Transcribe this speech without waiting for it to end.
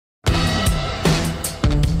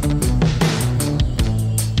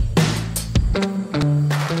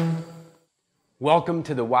Welcome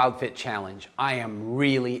to the WildFit Challenge. I am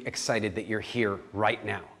really excited that you're here right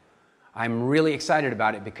now. I'm really excited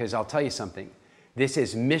about it because I'll tell you something. This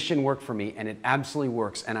is mission work for me and it absolutely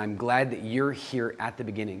works, and I'm glad that you're here at the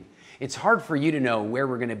beginning. It's hard for you to know where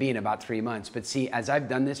we're going to be in about 3 months, but see, as I've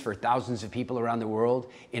done this for thousands of people around the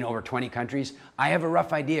world in over 20 countries, I have a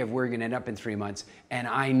rough idea of where you're going to end up in 3 months, and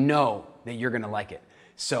I know that you're going to like it.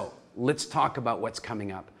 So let's talk about what's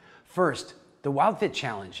coming up. First, the WildFit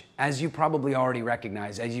Challenge, as you probably already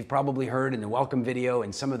recognize, as you've probably heard in the welcome video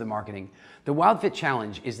and some of the marketing, the WildFit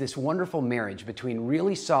Challenge is this wonderful marriage between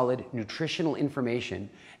really solid nutritional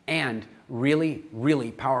information and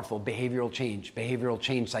really powerful behavioral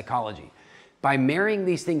change psychology. By marrying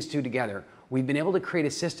these things two together, we've been able to create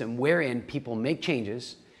a system wherein people make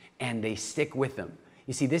changes and they stick with them.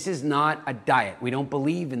 You see, this is not a diet. We don't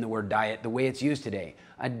believe in the word diet the way it's used today.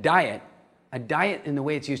 A diet in the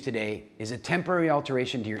way it's used today is a temporary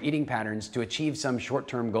alteration to your eating patterns to achieve some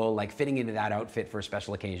short-term goal like fitting into that outfit for a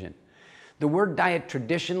special occasion. The word diet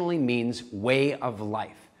traditionally means way of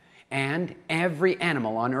life, and every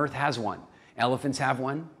animal on earth has one. Elephants have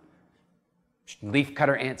one,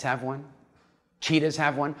 leafcutter ants have one, cheetahs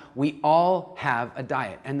have one. We all have a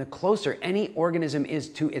diet, and the closer any organism is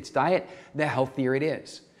to its diet, the healthier it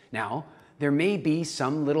is. Now, there may be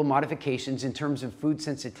some little modifications in terms of food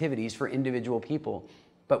sensitivities for individual people,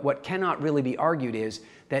 but what cannot really be argued is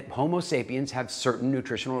that Homo sapiens have certain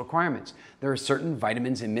nutritional requirements. There are certain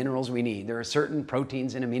vitamins and minerals we need. There are certain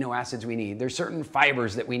proteins and amino acids we need. There are certain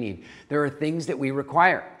fibers that we need. There are things that we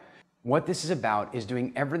require. What this is about is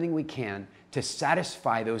doing everything we can to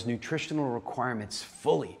satisfy those nutritional requirements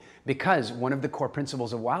fully, because one of the core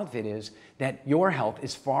principles of WildFit is that your health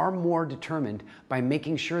is far more determined by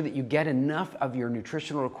making sure that you get enough of your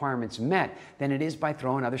nutritional requirements met than it is by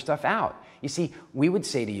throwing other stuff out. You see, we would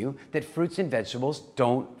say to you that fruits and vegetables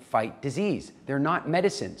don't fight disease. They're not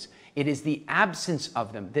medicines. It is the absence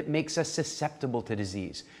of them that makes us susceptible to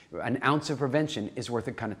disease. An ounce of prevention is worth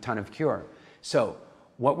a ton of cure. So,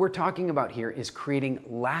 what we're talking about here is creating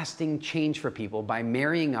lasting change for people by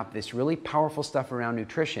marrying up this really powerful stuff around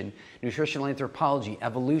nutrition, nutritional anthropology,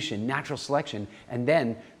 evolution, natural selection, and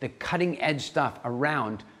then the cutting edge stuff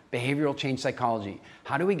around behavioral change psychology.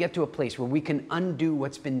 How do we get to a place where we can undo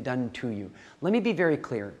what's been done to you? Let me be very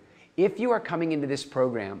clear. If you are coming into this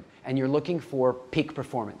program and you're looking for peak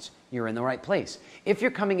performance, you're in the right place. If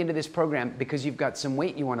you're coming into this program because you've got some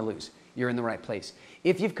weight you want to lose, you're in the right place.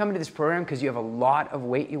 If you've come into this program because you have a lot of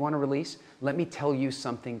weight you want to release, let me tell you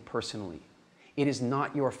something personally. It is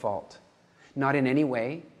not your fault. Not in any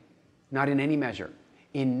way, not in any measure.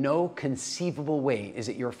 In no conceivable way is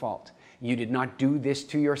it your fault. You did not do this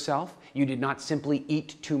to yourself. You did not simply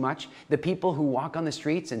eat too much. The people who walk on the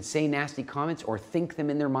streets and say nasty comments or think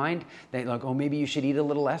them in their mind, they like, oh, maybe you should eat a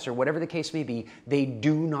little less, or whatever the case may be, they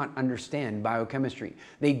do not understand biochemistry.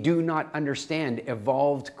 They do not understand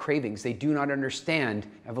evolved cravings. They do not understand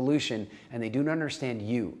evolution, and they do not understand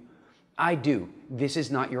you. I do. This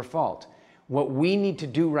is not your fault. What we need to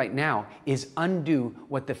do right now is undo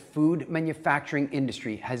what the food manufacturing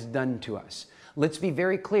industry has done to us. Let's be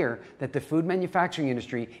very clear that the food manufacturing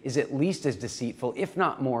industry is at least as deceitful, if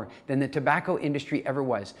not more, than the tobacco industry ever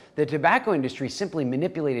was. The tobacco industry simply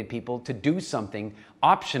manipulated people to do something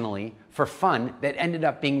optionally for fun that ended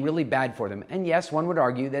up being really bad for them. And yes, one would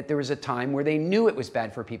argue that there was a time where they knew it was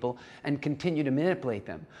bad for people and continued to manipulate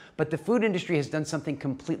them. But the food industry has done something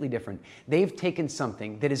completely different. They've taken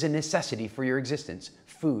something that is a necessity for your existence,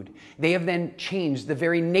 food. They have then changed the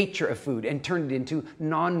very nature of food and turned it into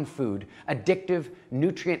non-food, addictive,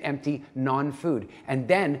 nutrient-empty non-food. And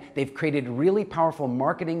then they've created really powerful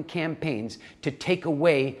marketing campaigns to take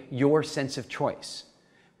away your sense of choice.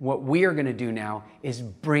 What we are going to do now is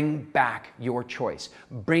bring back your choice,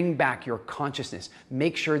 bring back your consciousness,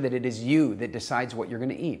 make sure that it is you that decides what you're going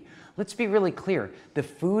to eat. Let's be really clear. The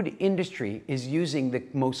food industry is using the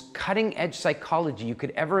most cutting-edge psychology you could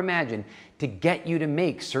ever imagine to get you to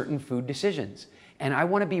make certain food decisions. And I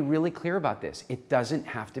want to be really clear about this. It doesn't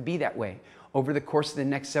have to be that way. Over the course of the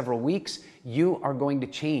next several weeks, you are going to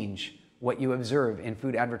change what you observe in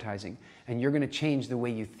food advertising, and you're going to change the way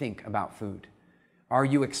you think about food. Are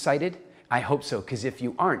you excited? I hope so, because if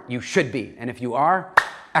you aren't, you should be. And if you are,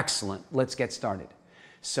 excellent. Let's get started.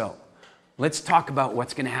 So, let's talk about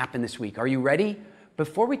what's going to happen this week. Are you ready?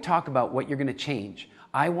 Before we talk about what you're going to change,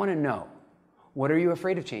 I want to know, what are you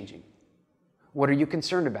afraid of changing? What are you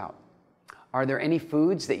concerned about? Are there any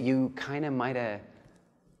foods that you kind of might have,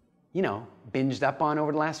 binged up on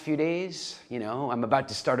over the last few days? I'm about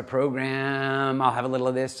to start a program. I'll have a little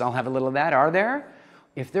of this. I'll have a little of that. Are there?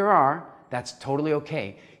 If there are, that's totally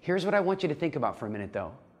okay. Here's what I want you to think about for a minute,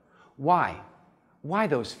 though. Why? Why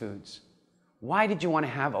those foods? Why did you want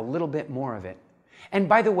to have a little bit more of it? And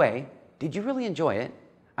by the way, did you really enjoy it?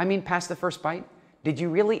 I mean, past the first bite? Did you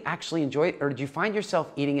really actually enjoy it? Or did you find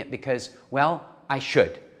yourself eating it because, well, I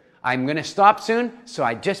should. I'm going to stop soon, so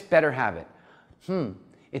I just better have it.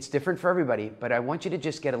 It's different for everybody, but I want you to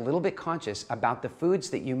just get a little bit conscious about the foods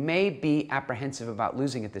that you may be apprehensive about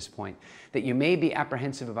losing at this point, that you may be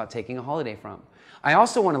apprehensive about taking a holiday from. I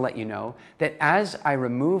also want to let you know that as I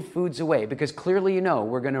remove foods away, because clearly you know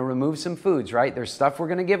we're going to remove some foods, right? There's stuff we're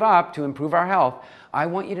going to give up to improve our health. I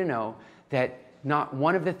want you to know that not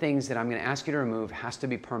one of the things that I'm going to ask you to remove has to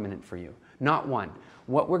be permanent for you. Not one.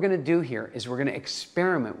 What we're going to do here is we're going to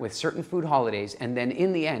experiment with certain food holidays, and then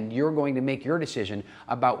in the end, you're going to make your decision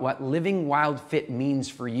about what living wild fit means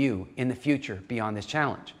for you in the future beyond this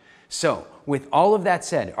challenge. So, with all of that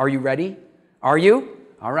said, are you ready? Are you?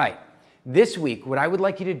 All right. This week, what I would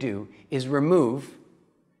like you to do is remove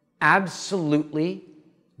absolutely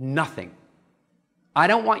nothing. I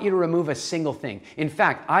don't want you to remove a single thing. In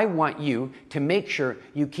fact, I want you to make sure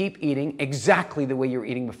you keep eating exactly the way you were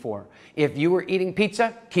eating before. If you were eating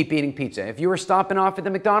pizza, keep eating pizza. If you were stopping off at the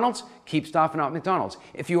McDonald's, keep stopping off at McDonald's.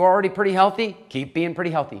 If you were already pretty healthy, keep being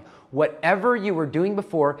pretty healthy. Whatever you were doing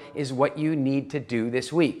before is what you need to do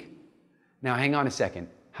this week. Now, hang on a second.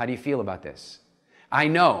 How do you feel about this? I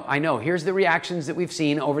know. Here's the reactions that we've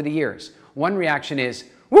seen over the years. One reaction is,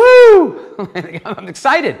 woo! I'm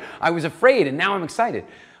excited. I was afraid and now I'm excited.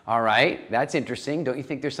 All right, that's interesting. Don't you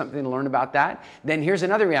think there's something to learn about that? Then here's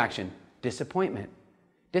another reaction, disappointment.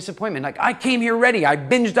 Disappointment, like I came here ready. I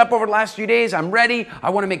binged up over the last few days. I'm ready.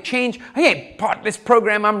 I want to make change. Hey, this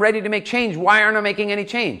program, I'm ready to make change. Why aren't I making any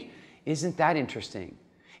change? Isn't that interesting?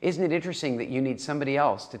 Isn't it interesting that you need somebody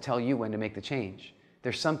else to tell you when to make the change?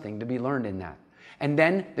 There's something to be learned in that. And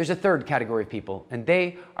then there's a third category of people, and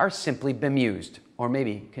they are simply bemused or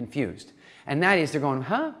maybe confused. And that is they're going,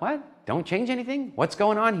 huh, what? Don't change anything? What's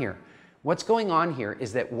going on here? What's going on here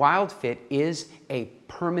is that WildFit is a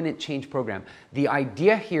permanent change program. The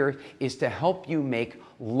idea here is to help you make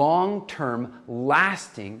long-term,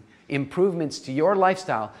 lasting improvements to your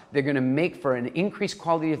lifestyle. They're going to make for an increased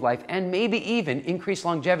quality of life and maybe even increased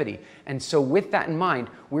longevity. And so with that in mind,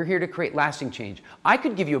 we're here to create lasting change. I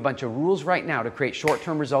could give you a bunch of rules right now to create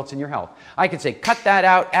short-term results in your health. I could say, cut that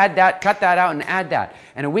out, add that, cut that out, and add that.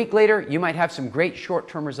 And a week later, you might have some great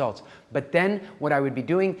short-term results. But then what I would be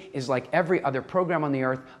doing is like every other program on the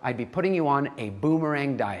earth, I'd be putting you on a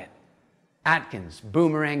boomerang diet. Atkins,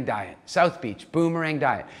 boomerang diet. South Beach, boomerang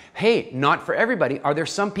diet. Hey, not for everybody. Are there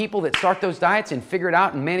some people that start those diets and figure it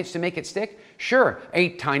out and manage to make it stick? Sure, a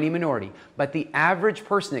tiny minority. But the average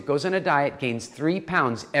person that goes on a diet gains 3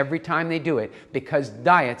 pounds every time they do it because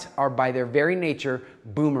diets are by their very nature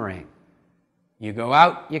boomerang. You go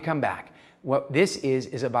out, you come back. What this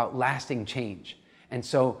is about lasting change. And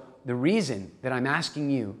so the reason that I'm asking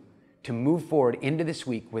you to move forward into this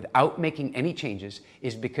week without making any changes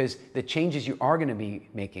is because the changes you are going to be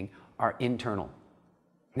making are internal.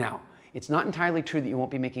 Now, it's not entirely true that you won't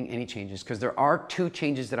be making any changes because there are 2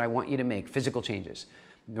 changes that I want you to make, physical changes.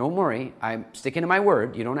 Don't worry, I'm sticking to my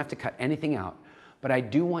word. You don't have to cut anything out. But I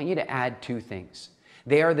do want you to add 2 things.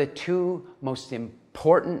 They are the 2 most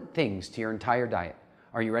important things to your entire diet.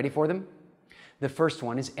 Are you ready for them? The first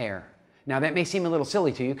one is air. Now, that may seem a little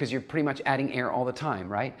silly to you because you're pretty much adding air all the time,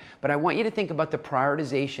 right? But I want you to think about the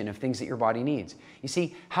prioritization of things that your body needs. You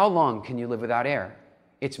see, how long can you live without air?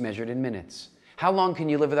 It's measured in minutes. How long can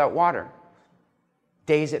you live without water?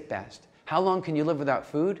 Days at best. How long can you live without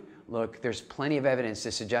food? Look, there's plenty of evidence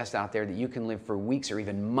to suggest out there that you can live for weeks or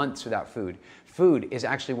even months without food. Food is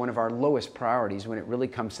actually one of our lowest priorities when it really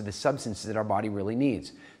comes to the substances that our body really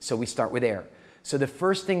needs. So we start with air. So the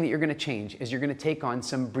first thing that you're going to change is you're going to take on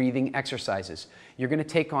some breathing exercises. You're going to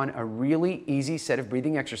take on a really easy set of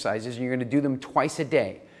breathing exercises, and you're going to do them twice a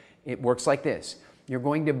day. It works like this. You're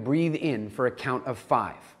going to breathe in for a count of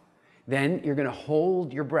 5. Then you're going to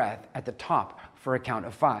hold your breath at the top for a count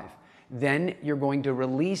of 5. Then you're going to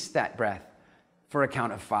release that breath for a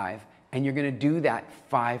count of 5, and you're going to do that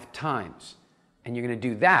 5 times. And you're going to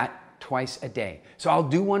do that twice a day. So I'll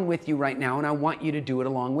do one with you right now, and I want you to do it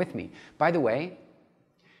along with me. By the way,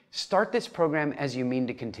 start this program as you mean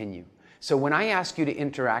to continue. So when I ask you to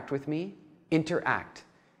interact with me, interact.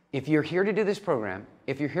 If you're here to do this program,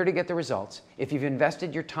 if you're here to get the results, if you've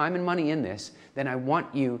invested your time and money in this, then I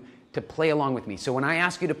want you to play along with me. So when I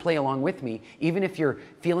ask you to play along with me, even if you're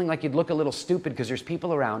feeling like you'd look a little stupid because there's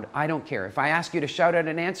people around, I don't care. If I ask you to shout out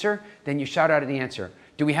an answer, then you shout out the answer.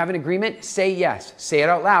 Do we have an agreement? Say yes. Say it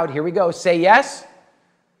out loud. Here we go. Say yes.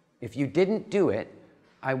 If you didn't do it,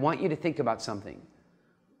 I want you to think about something.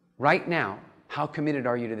 Right now, how committed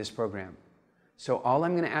are you to this program? So all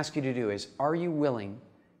I'm going to ask you to do is, are you willing,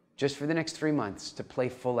 just for the next 3 months, to play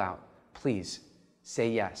full out? Please say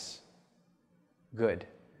yes. Good.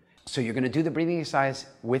 So you're going to do the breathing exercise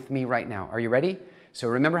with me right now. Are you ready? So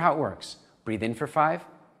remember how it works. Breathe in for 5,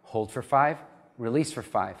 hold for 5, release for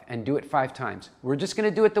 5, and do it 5 times. We're just going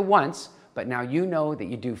to do it the once, but now you know that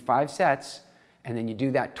you do 5 sets, and then you do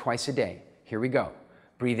that twice a day. Here we go.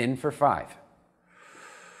 Breathe in for 5.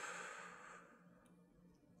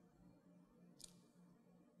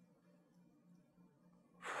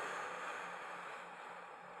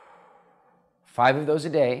 5 of those a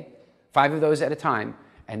day, 5 of those at a time,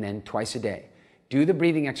 and then twice a day. Do the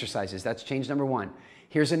breathing exercises. That's change number 1.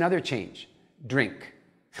 Here's another change. Drink.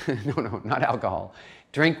 No, not alcohol.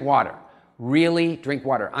 Drink water. Really drink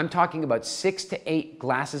water. I'm talking about 6 to 8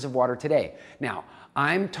 glasses of water today. Now,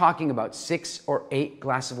 I'm talking about 6 or 8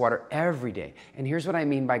 glasses of water every day. And here's what I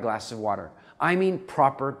mean by glasses of water. I mean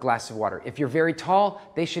proper glass of water. If you're very tall,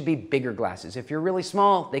 they should be bigger glasses. If you're really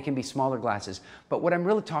small, they can be smaller glasses. But what I'm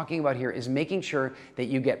really talking about here is making sure that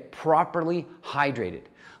you get properly hydrated.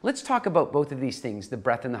 Let's talk about both of these things, the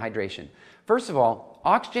breath and the hydration. First of all,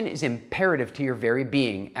 oxygen is imperative to your very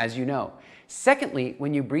being, as you know. Secondly,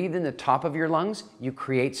 when you breathe in the top of your lungs, you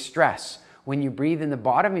create stress. When you breathe in the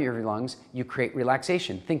bottom of your lungs, you create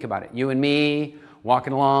relaxation. Think about it. You and me,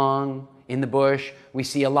 walking along in the bush, we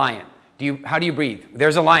see a lion. How do you breathe?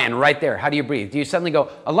 There's a lion right there. How do you breathe? Do you suddenly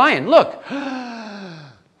go, a lion, look?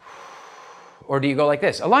 Or do you go like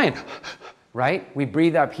this, a lion? Right? We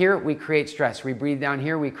breathe up here, we create stress. We breathe down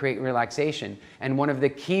here, we create relaxation. And one of the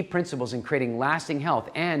key principles in creating lasting health,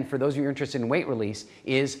 and for those of you interested in weight release,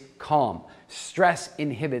 is calm. Stress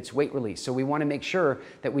inhibits weight release. So we want to make sure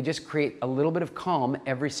that we just create a little bit of calm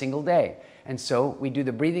every single day. And so we do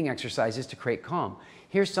the breathing exercises to create calm.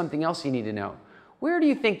 Here's something else you need to know. Where do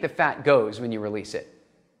you think the fat goes when you release it?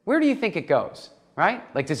 Where do you think it goes, right?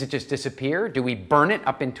 Like, does it just disappear? Do we burn it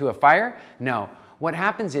up into a fire? No. What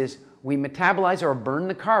happens is we metabolize or burn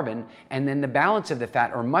the carbon, and then the balance of the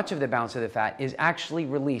fat, or much of the balance of the fat, is actually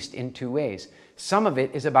released in 2 ways. Some of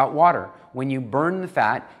it is about water. When you burn the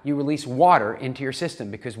fat, you release water into your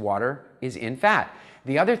system because water is in fat.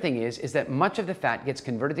 The other thing is that much of the fat gets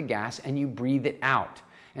converted to gas and you breathe it out.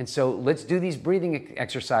 And so let's do these breathing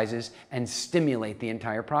exercises and stimulate the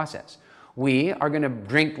entire process. We are going to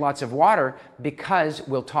drink lots of water because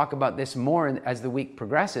we'll talk about this more as the week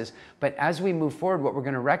progresses. But as we move forward, what we're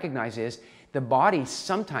going to recognize is the body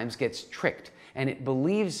sometimes gets tricked and it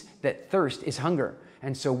believes that thirst is hunger.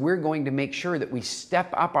 And so we're going to make sure that we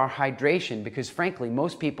step up our hydration because frankly,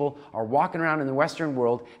 most people are walking around in the Western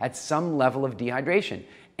world at some level of dehydration.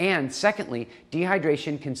 And secondly,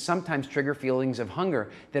 dehydration can sometimes trigger feelings of hunger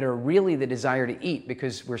that are really the desire to eat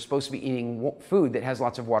because we're supposed to be eating food that has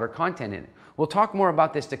lots of water content in it. We'll talk more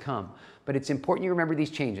about this to come, but it's important you remember these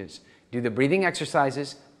changes. Do the breathing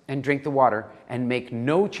exercises and drink the water and make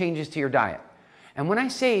no changes to your diet. And when I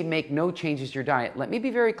say make no changes to your diet, let me be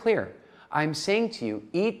very clear. I'm saying to you,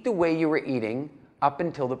 eat the way you were eating up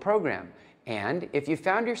until the program. And if you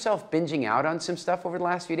found yourself binging out on some stuff over the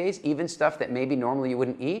last few days, even stuff that maybe normally you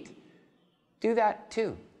wouldn't eat, do that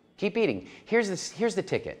too. Keep eating. Here's the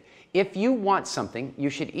ticket. If you want something, you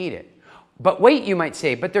should eat it. But wait, you might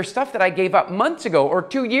say, but there's stuff that I gave up months ago or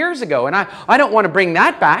 2 years ago, and I don't want to bring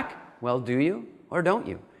that back. Well, do you or don't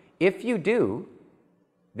you? If you do,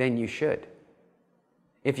 then you should.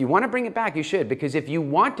 If you want to bring it back, you should, because if you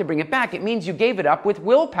want to bring it back, it means you gave it up with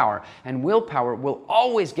willpower, and willpower will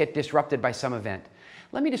always get disrupted by some event.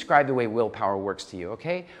 Let me describe the way willpower works to you,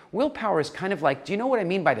 okay? Willpower is kind of like, do you know what I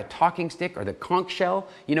mean by the talking stick or the conch shell,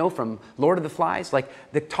 you know, from Lord of the Flies? Like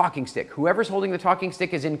the talking stick. Whoever's holding the talking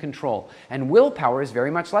stick is in control, and willpower is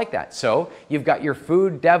very much like that. So you've got your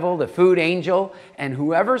food devil, the food angel, and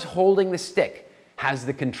whoever's holding the stick has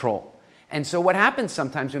the control. And so what happens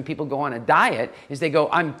sometimes when people go on a diet is they go,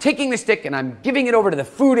 I'm taking the stick and I'm giving it over to the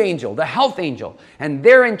food angel, the health angel, and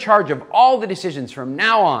they're in charge of all the decisions from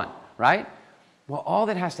now on, right? Well, all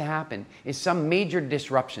that has to happen is some major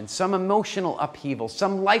disruption, some emotional upheaval,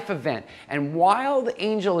 some life event. And while the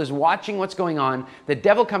angel is watching what's going on, the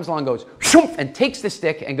devil comes along and goes, shoom, and takes the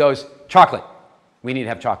stick and goes, chocolate. We need to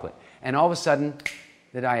have chocolate. And all of a sudden,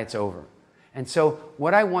 the diet's over. And so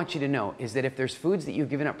what I want you to know is that if there's foods that you've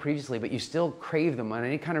given up previously, but you still crave them on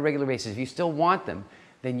any kind of regular basis, if you still want them,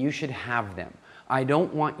 then you should have them. I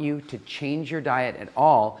don't want you to change your diet at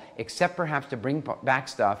all, except perhaps to bring back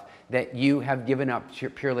stuff that you have given up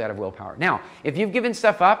purely out of willpower. Now, if you've given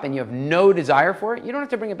stuff up and you have no desire for it, you don't have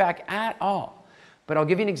to bring it back at all. But I'll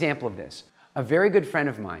give you an example of this. A very good friend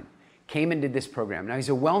of mine came and did this program. Now, he's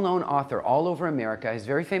a well-known author all over America. He's a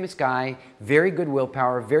very famous guy, very good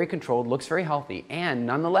willpower, very controlled, looks very healthy. And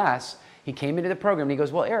nonetheless, he came into the program and he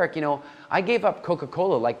goes, well, Eric, you know, I gave up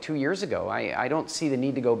Coca-Cola like 2 years ago. I don't see the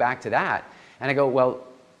need to go back to that. And I go, well,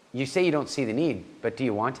 you say you don't see the need, but do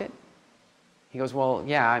you want it? He goes, well,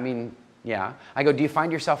 yeah, I mean, yeah. I go, do you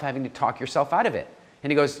find yourself having to talk yourself out of it?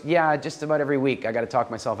 And he goes, yeah, just about every week I got to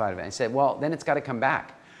talk myself out of it. I said, well, then it's got to come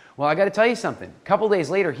back. Well, I got to tell you something. A couple days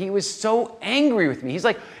later, he was so angry with me. He's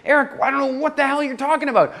like, Eric, I don't know what the hell you're talking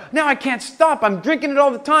about. Now I can't stop. I'm drinking it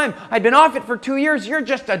all the time. I've been off it for 2 years. You're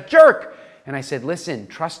just a jerk. And I said, listen,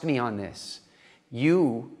 trust me on this.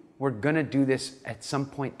 You were going to do this at some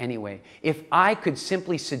point anyway. If I could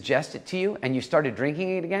simply suggest it to you and you started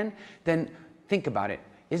drinking it again, then think about it.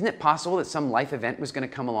 Isn't it possible that some life event was going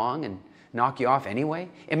to come along and knock you off anyway?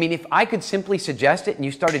 I mean, if I could simply suggest it and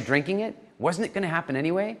you started drinking it, wasn't it going to happen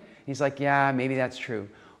anyway? He's like, yeah, maybe that's true.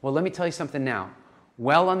 Well, let me tell you something now.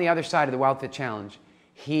 Well, on the other side of the Wild Fit Challenge,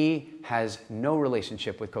 he has no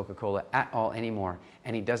relationship with Coca-Cola at all anymore,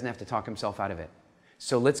 and he doesn't have to talk himself out of it.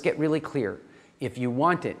 So let's get really clear. If you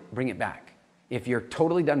want it, bring it back. If you're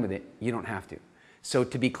totally done with it, you don't have to. So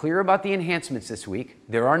to be clear about the enhancements this week,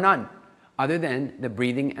 there are none other than the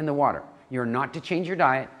breathing and the water. You're not to change your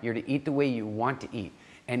diet. You're to eat the way you want to eat.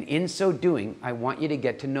 And in so doing, I want you to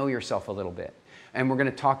get to know yourself a little bit. And we're going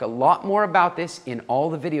to talk a lot more about this in all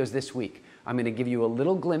the videos this week. I'm going to give you a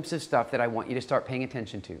little glimpse of stuff that I want you to start paying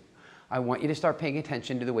attention to. I want you to start paying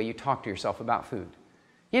attention to the way you talk to yourself about food.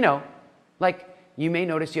 You know, like you may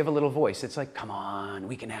notice you have a little voice. It's like, come on,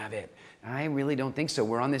 we can have it. I really don't think so.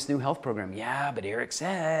 We're on this new health program. Yeah, but Eric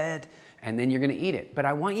said, and then you're going to eat it. But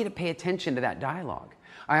I want you to pay attention to that dialogue.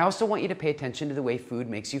 I also want you to pay attention to the way food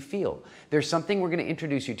makes you feel. There's something we're going to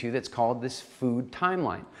introduce you to that's called this food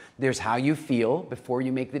timeline. There's how you feel before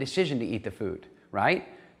you make the decision to eat the food, right?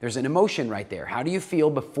 There's an emotion right there. How do you feel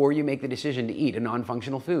before you make the decision to eat a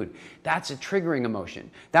non-functional food? That's a triggering emotion.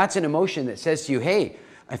 That's an emotion that says to you, hey,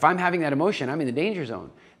 if I'm having that emotion, I'm in the danger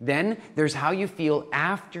zone. Then there's how you feel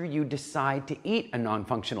after you decide to eat a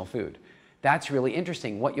non-functional food. That's really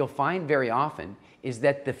interesting. What you'll find very often is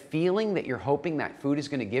that the feeling that you're hoping that food is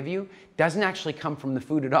going to give you doesn't actually come from the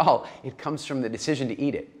food at all. It comes from the decision to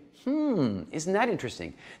eat it. Isn't that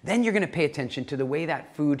interesting? Then you're going to pay attention to the way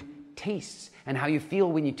that food tastes and how you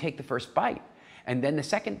feel when you take the first bite, and then the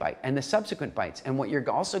second bite, and the subsequent bites. And what you're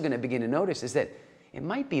also going to begin to notice is that it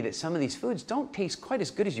might be that some of these foods don't taste quite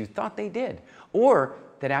as good as you thought they did, or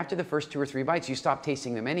that after the first 2 or 3 bites, you stop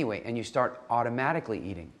tasting them anyway, and you start automatically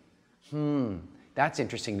eating. That's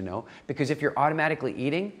interesting to know, because if you're automatically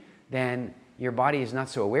eating, then your body is not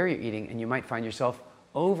so aware you're eating, and you might find yourself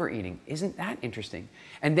overeating. Isn't that interesting?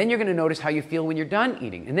 And then you're going to notice how you feel when you're done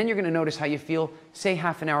eating, and then you're going to notice how you feel, say,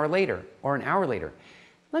 half an hour later or an hour later.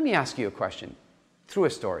 Let me ask you a question through a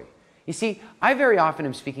story. You see, I very often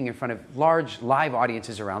am speaking in front of large live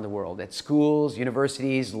audiences around the world, at schools,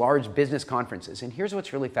 universities, large business conferences, and here's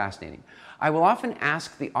what's really fascinating. I will often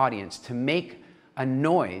ask the audience to make a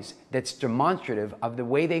noise that's demonstrative of the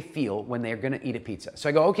way they feel when they're going to eat a pizza. So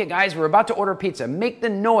I go, okay, guys, we're about to order pizza. Make the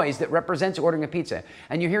noise that represents ordering a pizza.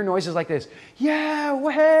 And you hear noises like this, yeah,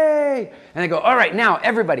 way. And I go, all right, now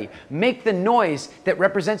everybody, make the noise that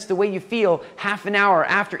represents the way you feel half an hour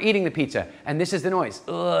after eating the pizza. And this is the noise.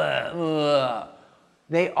 Ugh, ugh.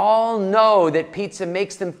 They all know that pizza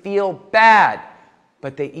makes them feel bad,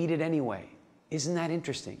 but they eat it anyway. Isn't that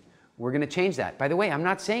interesting? We're going to change that. By the way, I'm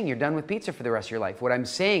not saying you're done with pizza for the rest of your life. What I'm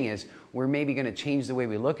saying is we're maybe going to change the way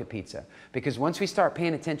we look at pizza. Because once we start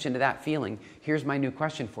paying attention to that feeling, here's my new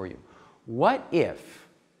question for you. What if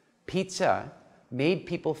pizza made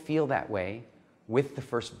people feel that way with the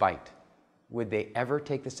first bite? Would they ever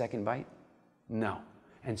take the second bite? No.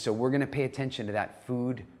 And so we're going to pay attention to that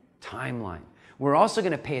food timeline. We're also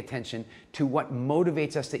going to pay attention to what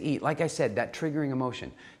motivates us to eat. Like I said, that triggering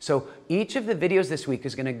emotion. So each of the videos this week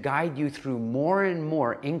is going to guide you through more and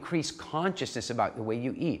more increased consciousness about the way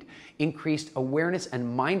you eat, increased awareness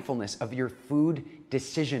and mindfulness of your food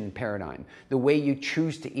decision paradigm, the way you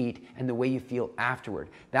choose to eat and the way you feel afterward.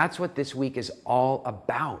 That's what this week is all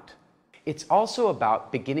about. It's also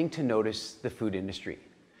about beginning to notice the food industry.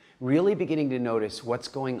 Really beginning to notice what's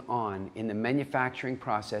going on in the manufacturing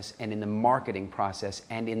process and in the marketing process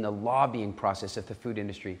and in the lobbying process of the food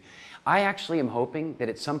industry. I actually am hoping that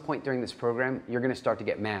at some point during this program, you're going to start to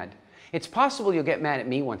get mad. It's possible you'll get mad at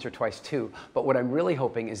me once or twice too, but what I'm really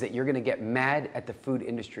hoping is that you're going to get mad at the food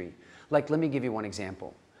industry. Like, let me give you one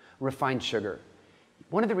example. Refined sugar.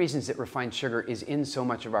 One of the reasons that refined sugar is in so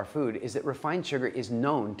much of our food is that refined sugar is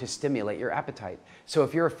known to stimulate your appetite. So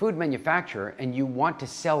if you're a food manufacturer and you want to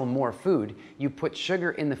sell more food, you put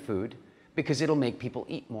sugar in the food because it'll make people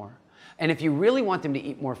eat more. And if you really want them to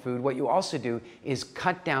eat more food, what you also do is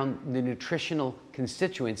cut down the nutritional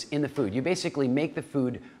constituents in the food. You basically make the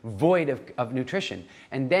food void of nutrition.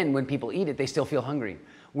 And then when people eat it, they still feel hungry.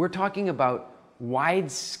 We're talking about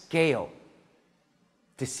wide-scale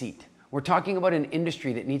deceit. We're talking about an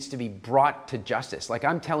industry that needs to be brought to justice. Like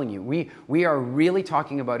I'm telling you, we are really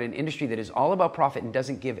talking about an industry that is all about profit and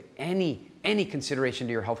doesn't give any consideration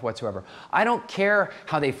to your health whatsoever. I don't care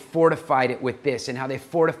how they fortified it with this and how they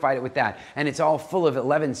fortified it with that, and it's all full of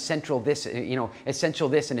 11 central this, essential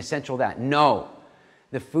this and essential that. No,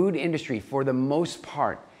 the food industry, for the most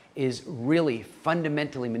part, is really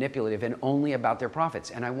fundamentally manipulative and only about their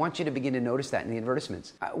profits. And I want you to begin to notice that in the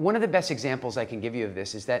advertisements. One of the best examples I can give you of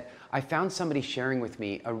this is that I found somebody sharing with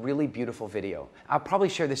me a really beautiful video. I'll probably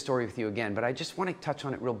share this story with you again, but I just want to touch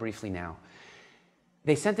on it real briefly now.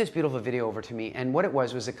 They sent this beautiful video over to me, and what it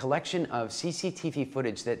was a collection of CCTV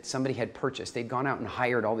footage that somebody had purchased. They'd gone out and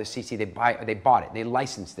hired all this they bought it, they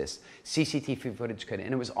licensed this CCTV footage, and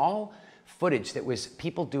it was all footage that was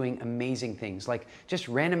people doing amazing things, like just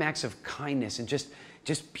random acts of kindness and just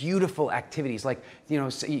beautiful activities. Like,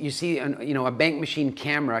 you see a bank machine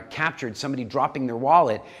camera captured somebody dropping their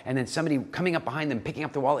wallet and then somebody coming up behind them, picking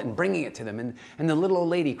up the wallet and bringing it to them. And the little old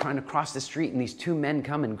lady trying to cross the street, and these two men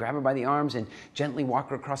come and grab her by the arms and gently walk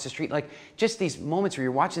her across the street. Like just these moments where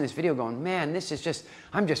you're watching this video going, man, this is just,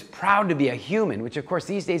 I'm just proud to be a human, which of course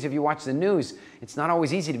these days, if you watch the news, it's not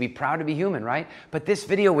always easy to be proud to be human, right? But this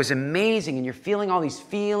video was amazing, and you're feeling all these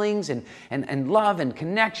feelings and love and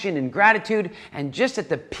connection and gratitude, and just at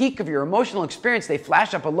the peak of your emotional experience, they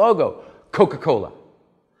flash up a logo, Coca-Cola.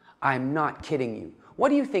 I'm not kidding you. What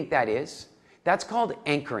do you think that is? That's called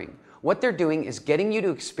anchoring. What they're doing is getting you to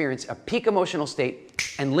experience a peak emotional state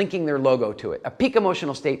and linking their logo to it. A peak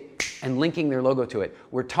emotional state and linking their logo to it.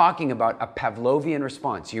 We're talking about a Pavlovian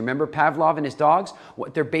response. You remember Pavlov and his dogs?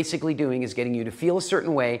 What they're basically doing is getting you to feel a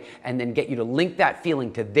certain way and then get you to link that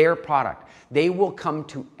feeling to their product. They will come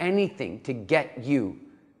to anything to get you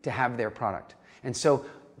to have their product. And so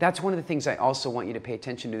that's one of the things I also want you to pay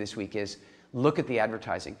attention to this week is look at the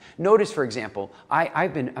advertising. Notice, for example,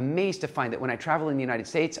 I've been amazed to find that when I travel in the United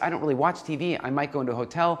States, I don't really watch TV. I might go into a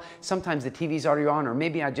hotel. Sometimes the TV's already on, or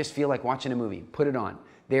maybe I just feel like watching a movie. Put it on.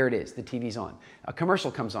 There it is. The TV's on. A commercial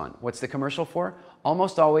comes on. What's the commercial for?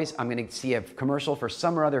 Almost always, I'm going to see a commercial for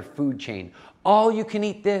some or other food chain. All you can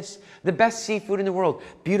eat this. The best seafood in the world.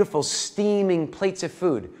 Beautiful, steaming plates of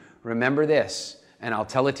food. Remember this, and I'll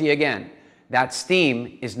tell it to you again. That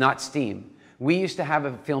steam is not steam. We used to have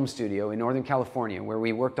a film studio in Northern California where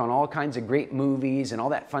we worked on all kinds of great movies and all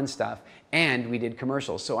that fun stuff, and we did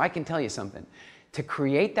commercials. So I can tell you something. To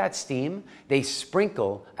create that steam, they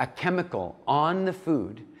sprinkle a chemical on the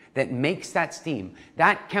food that makes that steam.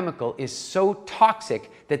 That chemical is so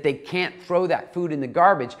toxic that they can't throw that food in the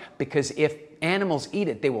garbage, because if animals eat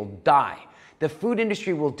it, they will die. The food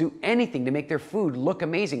industry will do anything to make their food look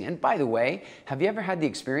amazing. And by the way, have you ever had the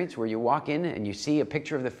experience where you walk in and you see a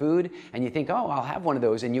picture of the food and you think, oh, I'll have one of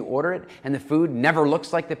those, and you order it and the food never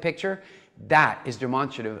looks like the picture? That is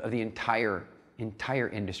demonstrative of the entire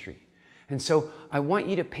industry. And so I want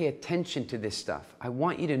you to pay attention to this stuff. I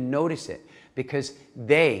want you to notice it, because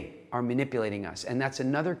they are manipulating us. And that's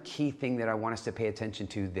another key thing that I want us to pay attention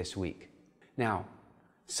to this week. Now,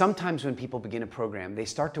 sometimes when people begin a program, they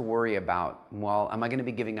start to worry about, well, am I going to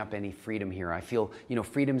be giving up any freedom here? I feel,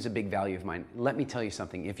 freedom's a big value of mine. Let me tell you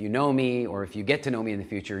something. If you know me, or if you get to know me in the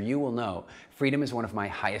future, you will know freedom is one of my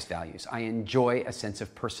highest values. I enjoy a sense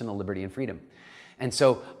of personal liberty and freedom. And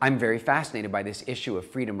so I'm very fascinated by this issue of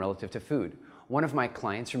freedom relative to food. One of my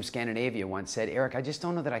clients from Scandinavia once said, Eric, I just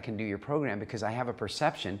don't know that I can do your program because I have a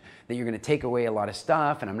perception that you're going to take away a lot of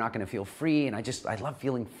stuff and I'm not going to feel free, and I love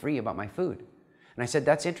feeling free about my food. And I said,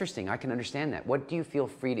 that's interesting. I can understand that. What do you feel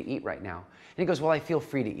free to eat right now? And he goes, well, I feel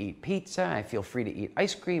free to eat pizza. I feel free to eat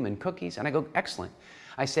ice cream and cookies. And I go, excellent.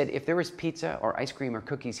 I said, if there was pizza or ice cream or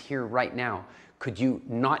cookies here right now, could you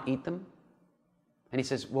not eat them? And he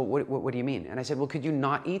says, well, what do you mean? And I said, well, could you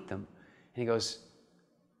not eat them? And he goes,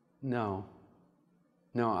 no,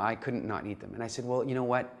 I couldn't not eat them. And I said, well, you know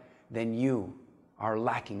what? Then you are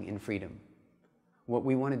lacking in freedom. What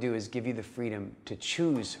we want to do is give you the freedom to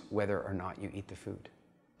choose whether or not you eat the food.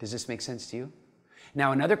 Does this make sense to you?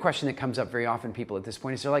 Now, another question that comes up very often, people at this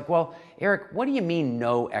point, is they're like, well, Eric, what do you mean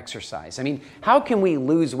no exercise? I mean, how can we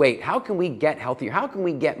lose weight? How can we get healthier? How can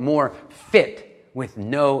we get more fit with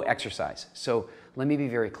no exercise? So let me be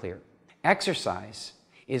very clear. Exercise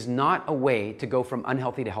is not a way to go from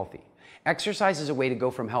unhealthy to healthy. Exercise is a way to go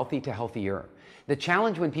from healthy to healthier. The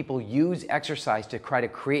challenge when people use exercise to try to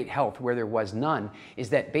create health where there was none is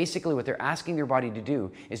that basically what they're asking their body to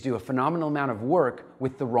do is do a phenomenal amount of work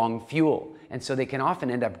with the wrong fuel. And so they can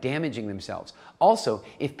often end up damaging themselves. Also,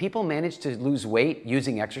 if people manage to lose weight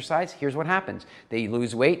using exercise, here's what happens. They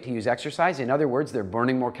lose weight to use exercise. In other words, they're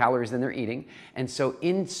burning more calories than they're eating. And so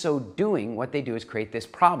in so doing, what they do is create this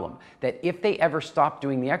problem that if they ever stop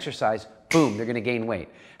doing the exercise, boom, they're going to gain weight.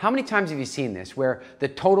 How many times have you seen this where the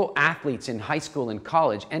total athletes in high school and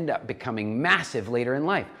college end up becoming massive later in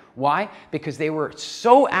life? Why? Because they were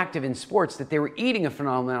so active in sports that they were eating a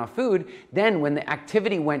phenomenal amount of food. Then when the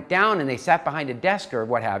activity went down and they sat behind a desk or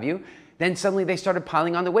what have you, then suddenly they started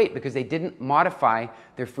piling on the weight because they didn't modify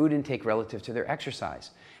their food intake relative to their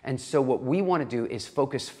exercise. And so what we want to do is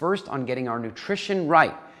focus first on getting our nutrition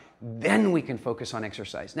right. Then we can focus on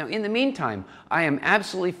exercise. Now, in the meantime, I am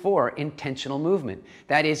absolutely for intentional movement.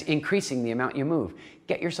 That is increasing the amount you move.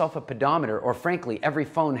 Get yourself a pedometer, or frankly, every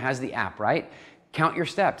phone has the app, right? Count your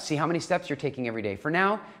steps. See how many steps you're taking every day. For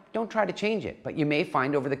now, don't try to change it, but you may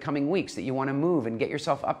find over the coming weeks that you want to move and get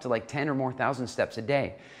yourself up to like 10 or more thousand steps a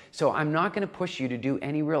day. So I'm not going to push you to do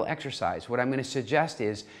any real exercise. What I'm going to suggest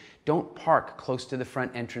is don't park close to the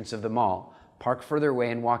front entrance of the mall. Park further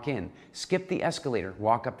away and walk in. Skip the escalator,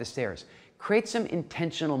 walk up the stairs. Create some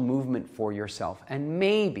intentional movement for yourself. And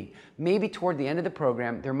maybe toward the end of the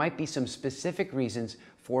program, there might be some specific reasons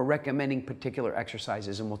for recommending particular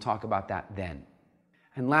exercises, and we'll talk about that then.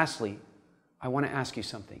 And lastly, I want to ask you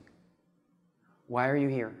something. Why are you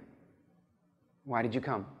here? Why did you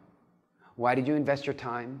come? Why did you invest your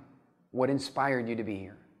time? What inspired you to be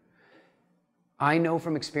here? I know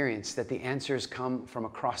from experience that the answers come from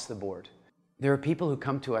across the board. There are people who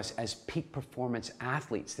come to us as peak performance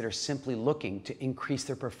athletes that are simply looking to increase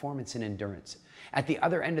their performance and endurance. At the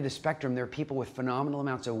other end of the spectrum, there are people with phenomenal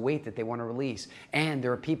amounts of weight that they want to release. And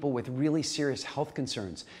there are people with really serious health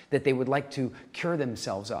concerns that they would like to cure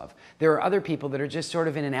themselves of. There are other people that are just sort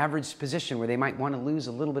of in an average position where they might want to lose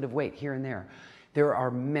a little bit of weight here and there. There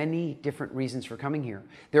are many different reasons for coming here.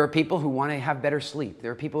 There are people who want to have better sleep.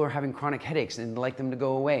 There are people who are having chronic headaches and like them to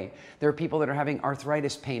go away. There are people that are having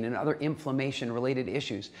arthritis pain and other inflammation-related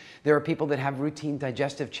issues. There are people that have routine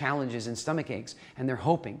digestive challenges and stomach aches, and they're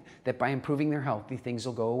hoping that by improving their health, these things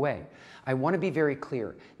will go away. I want to be very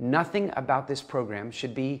clear. Nothing about this program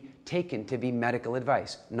should be taken to be medical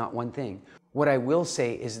advice, not one thing. What I will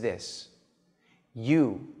say is this: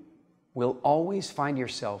 you will always find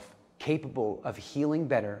yourself capable of healing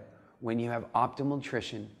better when you have optimal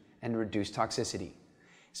nutrition and reduced toxicity.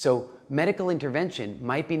 So medical intervention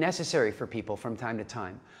might be necessary for people from time to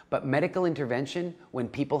time, but medical intervention, when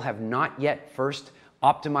people have not yet first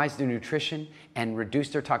optimized their nutrition and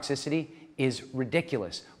reduced their toxicity, is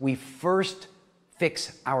ridiculous. We first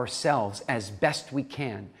fix ourselves as best we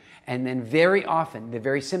can. And then very often, the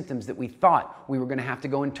very symptoms that we thought we were going to have to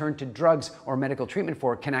go and turn to drugs or medical treatment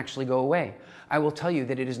for can actually go away. I will tell you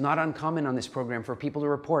that it is not uncommon on this program for people to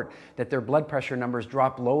report that their blood pressure numbers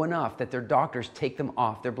drop low enough that their doctors take them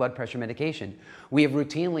off their blood pressure medication. We have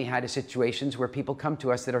routinely had situations where people come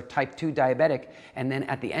to us that are type 2 diabetic, and then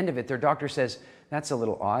at the end of it, their doctor says, "That's a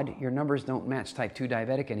little odd. Your numbers don't match type 2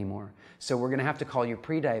 diabetic anymore. So we're going to have to call you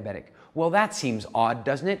pre-diabetic." Well, that seems odd,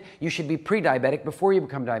 doesn't it? You should be pre-diabetic before you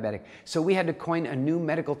become diabetic. So we had to coin a new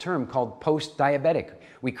medical term called post-diabetic.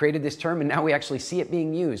 We created this term and now we actually see it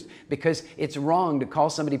being used because it's wrong to call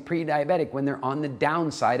somebody pre-diabetic when they're on the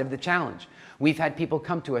downside of the challenge. We've had people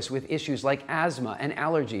come to us with issues like asthma and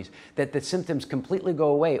allergies that the symptoms completely go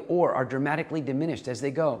away or are dramatically diminished as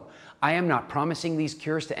they go. I am not promising these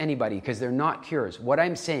cures to anybody because they're not cures. What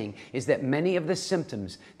I'm saying is that many of the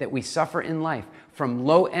symptoms that we suffer in life, from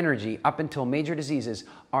low energy up until major diseases,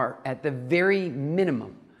 are at the very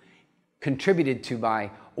minimum contributed to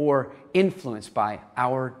by or influenced by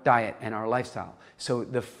our diet and our lifestyle. So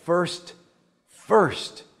the first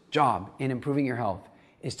job in improving your health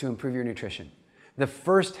is to improve your nutrition. The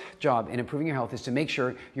first job in improving your health is to make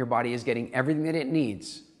sure your body is getting everything that it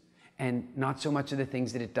needs and not so much of the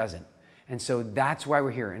things that it doesn't. And so that's why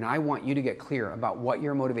we're here. And I want you to get clear about what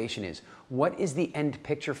your motivation is. What is the end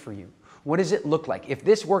picture for you? What does it look like? If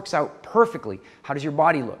this works out perfectly, how does your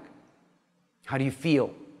body look? How do you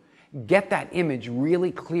feel? Get that image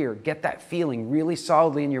really clear. Get that feeling really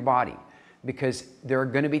solidly in your body, because there are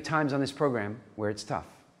going to be times on this program where it's tough.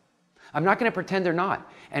 I'm not going to pretend they're not.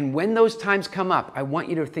 And when those times come up, I want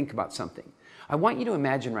you to think about something. I want you to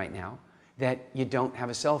imagine right now that you don't have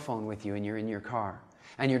a cell phone with you and you're in your car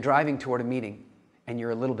and you're driving toward a meeting and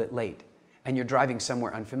you're a little bit late and you're driving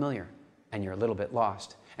somewhere unfamiliar. and you're a little bit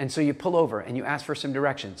lost. And so you pull over and you ask for some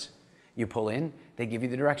directions. You pull in, they give you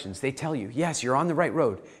the directions. They tell you, yes, you're on the right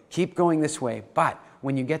road. Keep going this way. But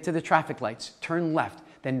when you get to the traffic lights, turn left,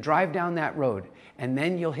 then drive down that road, and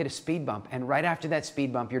then you'll hit a speed bump. And right after that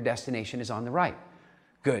speed bump, your destination is on the right.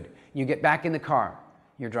 Good. You get back in the car.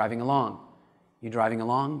 You're driving along. You're driving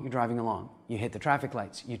along. You're driving along. You hit the traffic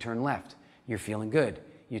lights. You turn left. You're feeling good.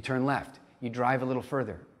 You turn left. You drive a little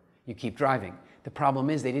further. You keep driving. The problem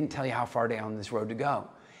is they didn't tell you how far down this road to go.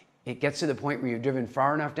 It gets to the point where you've driven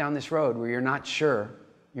far enough down this road where you're not sure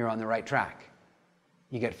you're on the right track.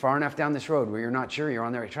 You get far enough down this road where you're not sure you're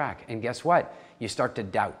on the right track. And guess what? You start to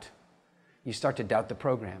doubt. You start to doubt the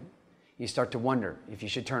program. You start to wonder if you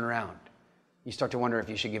should turn around. You start to wonder if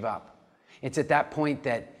you should give up. It's at that point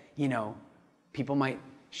that, people might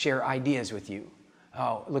share ideas with you.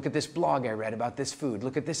 Oh, look at this blog I read about this food.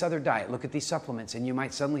 Look at this other diet. Look at these supplements. And you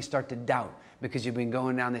might suddenly start to doubt because you've been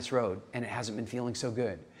going down this road and it hasn't been feeling so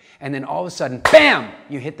good. And then all of a sudden, bam,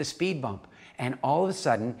 you hit the speed bump. And all of a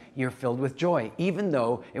sudden, you're filled with joy. Even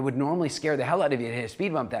though it would normally scare the hell out of you to hit a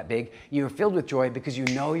speed bump that big, you're filled with joy because you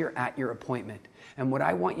know you're at your appointment. And what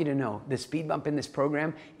I want you to know, the speed bump in this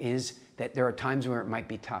program is that there are times where it might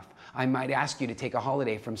be tough. I might ask you to take a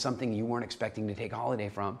holiday from something you weren't expecting to take a holiday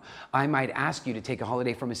from. I might ask you to take a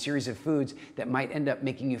holiday from a series of foods that might end up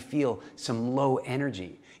making you feel some low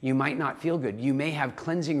energy. You might not feel good. You may have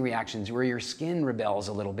cleansing reactions where your skin rebels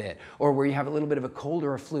a little bit, or where you have a little bit of a cold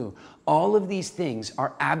or a flu. All of these things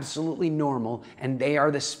are absolutely normal, and they are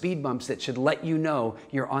the speed bumps that should let you know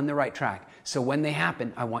you're on the right track. So when they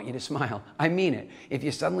happen, I want you to smile. I mean it. If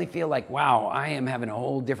you suddenly feel like, wow, I am having a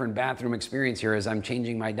whole different bathroom experience here as I'm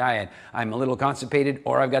changing my diet, I'm a little constipated,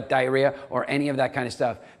 or I've got diarrhea, or any of that kind of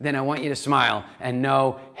stuff, then I want you to smile and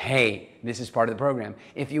know, hey, this is part of the program.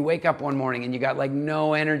 If you wake up one morning and you got like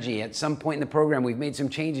no energy, at some point in the program we've made some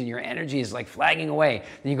changes and your energy is like flagging away,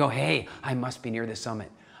 then you go, hey, I must be near the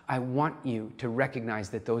summit. I want you to recognize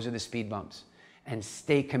that those are the speed bumps and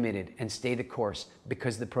stay committed and stay the course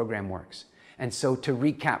because the program works. And so to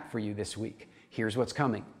recap for you this week, here's what's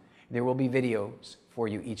coming. There will be videos for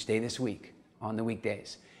you each day this week on the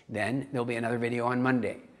weekdays. Then there'll be another video on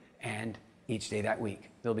Monday and each day that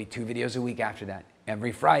week. There'll be 2 videos a week after that.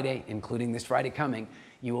 Every Friday, including this Friday coming,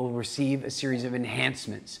 you will receive a series of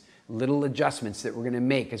enhancements, little adjustments that we're going to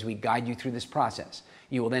make as we guide you through this process.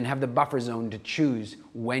 You will then have the buffer zone to choose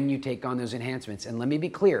when you take on those enhancements. And let me be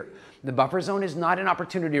clear, the buffer zone is not an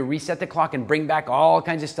opportunity to reset the clock and bring back all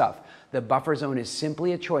kinds of stuff. The buffer zone is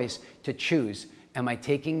simply a choice to choose, am I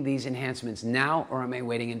taking these enhancements now or am I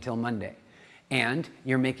waiting until Monday? And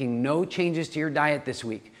you're making no changes to your diet this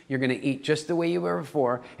week. You're going to eat just the way you were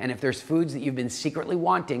before, and if there's foods that you've been secretly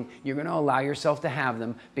wanting, you're going to allow yourself to have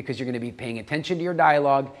them because you're going to be paying attention to your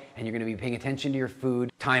dialogue and you're going to be paying attention to your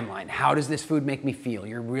food timeline. How does this food make me feel?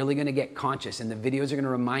 You're really going to get conscious, and the videos are going to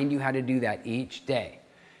remind you how to do that each day.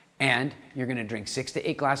 And you're going to drink 6 to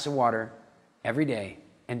 8 glasses of water every day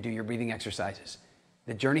and do your breathing exercises.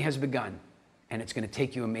 The journey has begun, and it's going to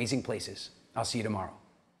take you amazing places. I'll see you tomorrow.